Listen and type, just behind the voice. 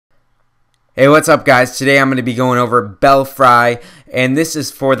Hey, what's up guys? Today I'm going to be going over Belfry, and this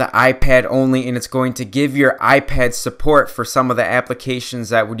is for the iPad only, and it's going to give your iPad support for some of the applications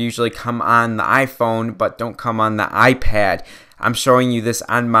that would usually come on the iPhone but don't come on the iPad. I'm showing you this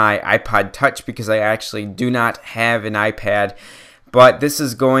on my iPod Touch because I actually do not have an iPad. But this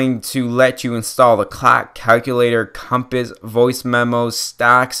is going to let you install the clock, calculator, compass, voice memos,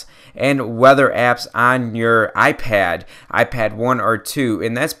 stocks, and weather apps on your iPad 1 or 2.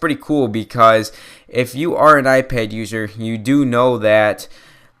 And that's pretty cool because if you are an iPad user, you do know that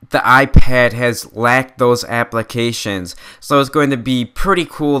the iPad has lacked those applications. So it's going to be pretty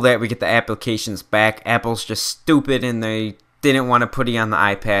cool that we get the applications back. Apple's just stupid and they didn't want to put it on the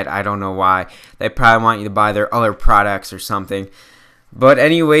iPad. I don't know why. They probably want you to buy their other products or something. But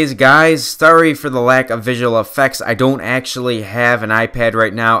anyways, guys, sorry for the lack of visual effects. I don't actually have an iPad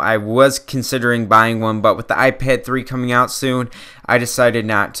right now. I was considering buying one, but with the iPad 3 coming out soon, I decided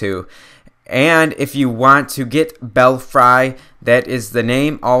not to. And if you want to get Belfry, that is the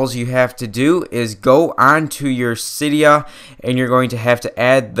name, all you have to do is go onto your Cydia and you're going to have to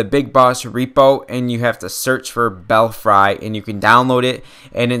add the BigBoss repo and you have to search for Belfry and you can download it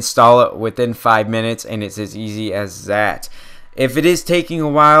and install it within 5 minutes, and it's as easy as that. If it is taking a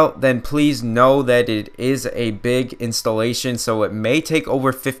while, then please know that it is a big installation, so it may take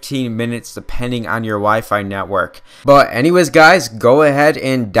over 15 minutes depending on your Wi-Fi network. But anyways, guys, go ahead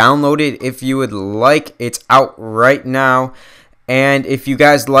and download it if you would like. It's out right now. And if you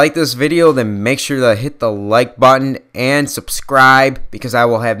guys like this video, then make sure to hit the like button and subscribe, because I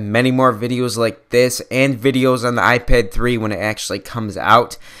will have many more videos like this and videos on the iPad 3 when it actually comes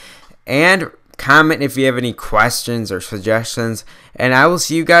out. And comment if you have any questions or suggestions, and I will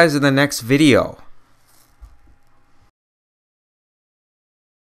see you guys in the next video.